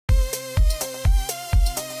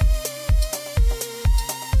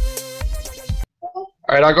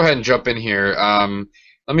All right, I'll go ahead and jump in here.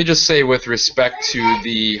 Let me just say, with respect to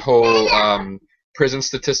the whole prison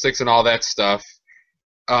statistics and all that stuff,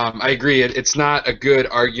 I agree. It's not a good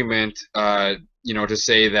argument, to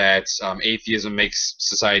say that atheism makes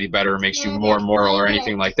society better, makes you more moral, or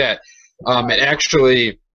anything like that. It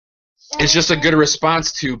actually is just a good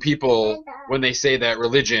response to people when they say that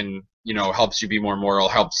religion, helps you be more moral,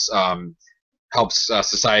 helps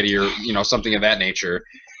society, or something of that nature.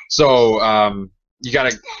 So you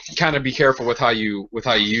got to kind of be careful with how you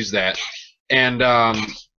use that, and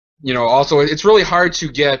also it's really hard to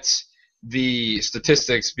get the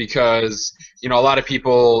statistics because a lot of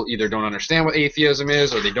people either don't understand what atheism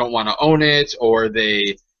is, or they don't want to own it, or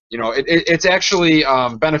it's actually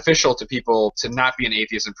beneficial to people to not be an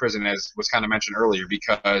atheist in prison, as was kind of mentioned earlier,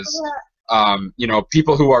 because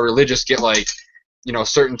people who are religious get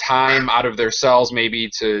certain time out of their cells maybe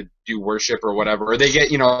to do worship or whatever, or they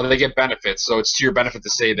get benefits. So it's to your benefit to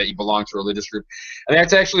say that you belong to a religious group, and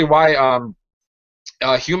that's actually why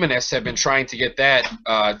humanists have been trying to get that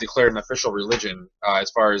declared an official religion,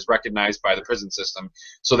 as far as recognized by the prison system,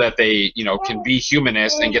 so that they can be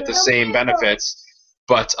humanists and get the same benefits,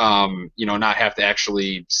 but not have to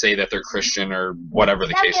actually say that they're Christian or whatever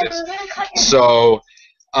the case is. So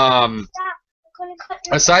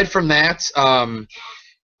aside from that,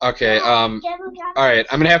 okay, all right,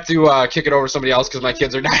 I'm gonna have to kick it over to somebody else because my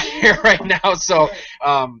kids are not here right now, so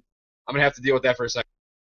I'm gonna have to deal with that for a second.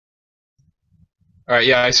 All right,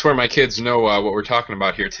 yeah, I swear my kids know what we're talking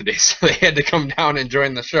about here today, so they had to come down and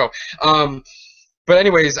join the show. But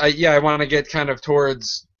anyways, I want to get kind of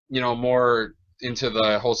towards more into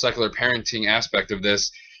the whole secular parenting aspect of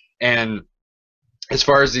this, and as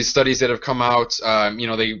far as these studies that have come out,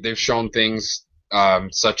 they've shown things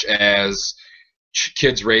such as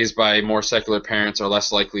kids raised by more secular parents are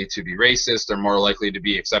less likely to be racist, they're more likely to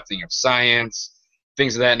be accepting of science,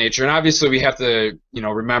 things of that nature. And obviously we have to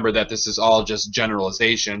remember that this is all just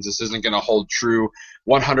generalizations. This isn't going to hold true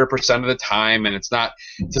 100% of the time, and it's not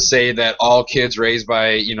to say that all kids raised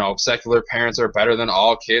by secular parents are better than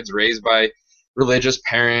all kids raised by religious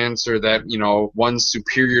parents, or that one's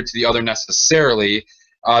superior to the other necessarily.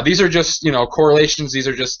 These are just correlations. These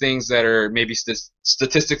are just things that are maybe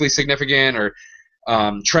statistically significant, or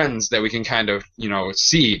trends that we can kind of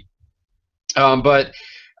see. But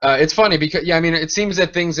it's funny because it seems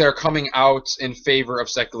that things are coming out in favor of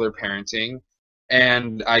secular parenting,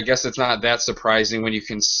 and I guess it's not that surprising when you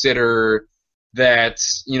consider that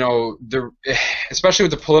especially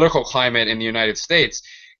with the political climate in the United States,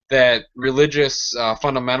 that religious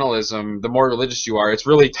fundamentalism, the more religious you are, it's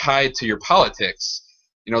really tied to your politics.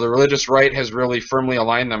 The religious right has really firmly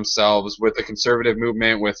aligned themselves with the conservative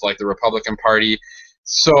movement, with the Republican Party.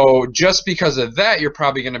 So just because of that, you're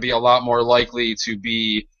probably going to be a lot more likely to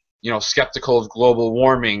be skeptical of global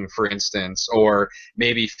warming, for instance, or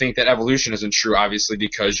maybe think that evolution isn't true, obviously,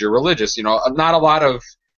 because you're religious. Not a lot of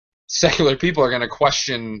secular people are going to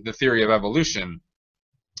question the theory of evolution.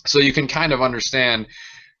 So you can kind of understand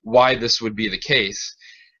why this would be the case.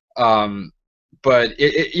 But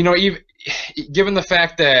even given the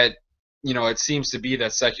fact that it seems to be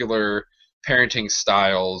that secular parenting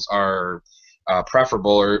styles are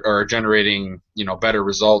preferable, or generating better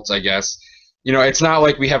results, I guess. It's not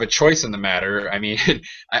like we have a choice in the matter. I mean,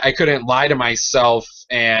 I couldn't lie to myself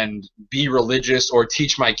and be religious, or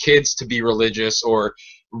teach my kids to be religious, or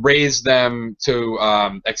raise them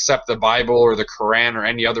to accept the Bible or the Quran or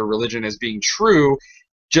any other religion as being true,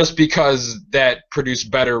 just because that produced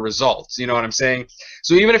better results. You know what I'm saying?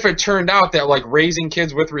 So even if it turned out that raising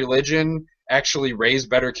kids with religion actually raised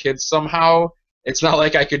better kids somehow, it's not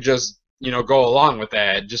like I could just go along with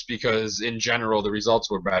that just because in general the results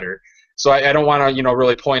were better. So I don't want to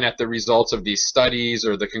really point at the results of these studies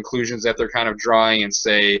or the conclusions that they're kind of drawing and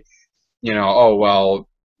say oh well,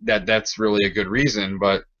 that's really a good reason.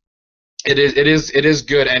 But it is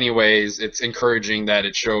good anyways. It's encouraging that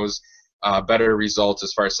it shows better results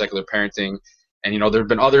as far as secular parenting. And there have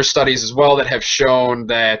been other studies as well that have shown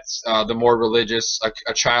that the more religious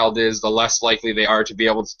a child is, the less likely they are to be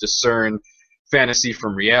able to discern fantasy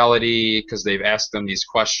from reality, because they've asked them these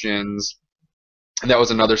questions. And that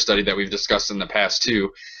was another study that we've discussed in the past too.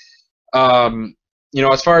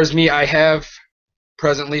 As far as me, I have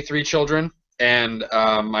presently 3 children, and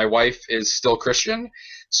my wife is still Christian,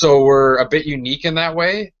 so we're a bit unique in that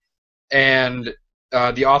way. And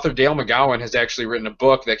the author Dale McGowan has actually written a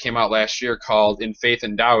book that came out last year called In Faith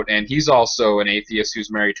and Doubt, and he's also an atheist who's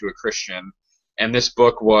married to a Christian. And this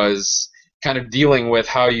book was kind of dealing with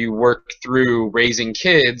how you work through raising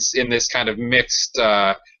kids in this kind of mixed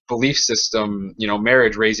belief system,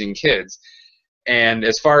 marriage, raising kids. And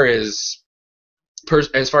as far as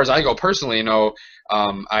as far as I go personally,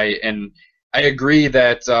 I agree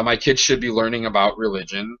that my kids should be learning about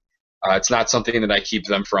religion. It's not something that I keep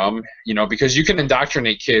them from, because you can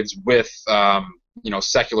indoctrinate kids with,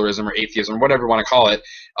 secularism or atheism, whatever you want to call it.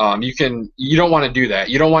 You don't want to do that.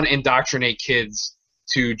 You don't want to indoctrinate kids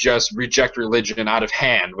to just reject religion out of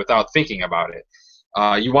hand without thinking about it.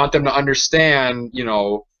 You want them to understand,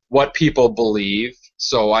 what people believe.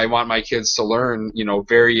 So I want my kids to learn,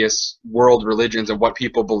 various world religions and what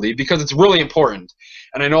people believe, because it's really important.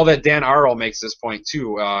 And I know that Dan Arel makes this point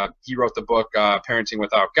too. He wrote the book Parenting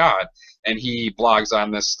Without God, and he blogs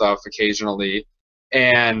on this stuff occasionally.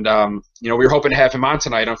 And we were hoping to have him on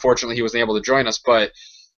tonight. Unfortunately, he wasn't able to join us. But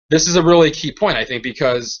this is a really key point, I think,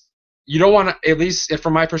 because you don't want to, at least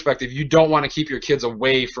from my perspective, you don't want to keep your kids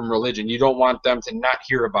away from religion. You don't want them to not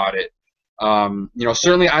hear about it.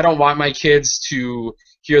 Certainly I don't want my kids to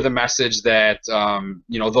hear the message that,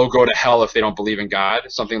 they'll go to hell if they don't believe in God,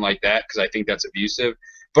 something like that, because I think that's abusive.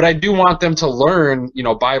 But I do want them to learn,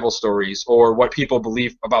 Bible stories or what people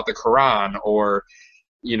believe about the Quran, or,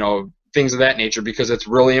 things of that nature, because it's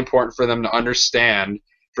really important for them to understand,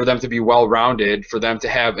 for them to be well-rounded, for them to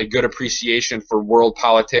have a good appreciation for world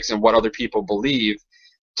politics and what other people believe,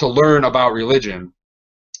 to learn about religion.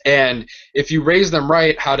 And if you raise them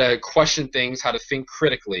right, how to question things, how to think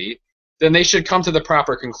critically, then they should come to the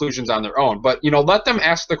proper conclusions on their own. But, let them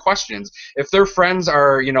ask the questions. If their friends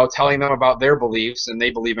are, telling them about their beliefs and they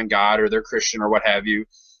believe in God or they're Christian or what have you,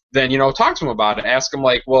 then, talk to them about it. Ask them,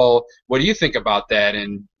 like, well, what do you think about that?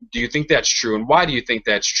 And do you think that's true? And why do you think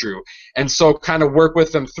that's true? And so kind of work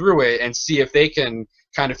with them through it and see if they can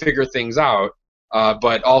kind of figure things out.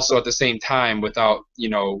 But also at the same time, without,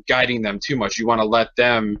 guiding them too much. You want to let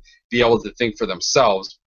them be able to think for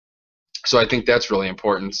themselves. So I think that's really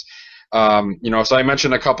important. So I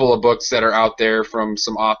mentioned a couple of books that are out there from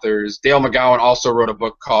some authors. Dale McGowan also wrote a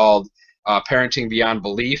book called Parenting Beyond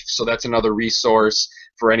Belief. So that's another resource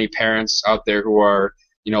for any parents out there who are,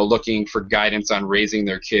 looking for guidance on raising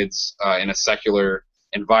their kids in a secular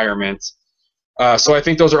environment. So I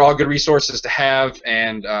think those are all good resources to have,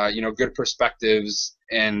 and good perspectives,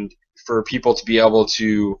 and for people to be able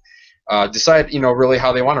to decide, really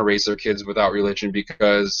how they want to raise their kids without religion.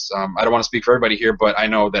 Because I don't want to speak for everybody here, but I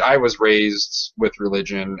know that I was raised with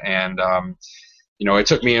religion, and it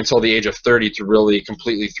took me until the age of 30 to really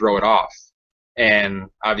completely throw it off. And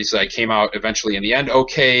obviously, I came out eventually in the end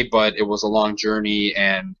okay, but it was a long journey,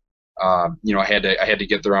 and I had to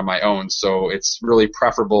get there on my own. So it's really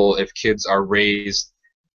preferable if kids are raised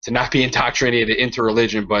to not be indoctrinated into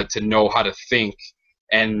religion, but to know how to think.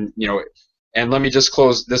 And and let me just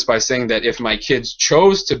close this by saying that if my kids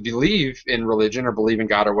chose to believe in religion or believe in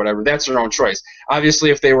God or whatever, that's their own choice. Obviously,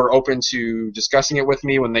 if they were open to discussing it with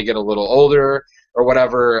me when they get a little older or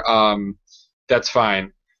whatever, that's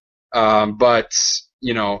fine. But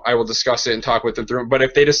I will discuss it and talk with them through it. But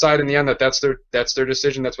if they decide in the end that that's their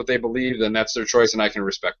decision, that's what they believe, then that's their choice, and I can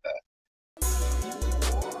respect that.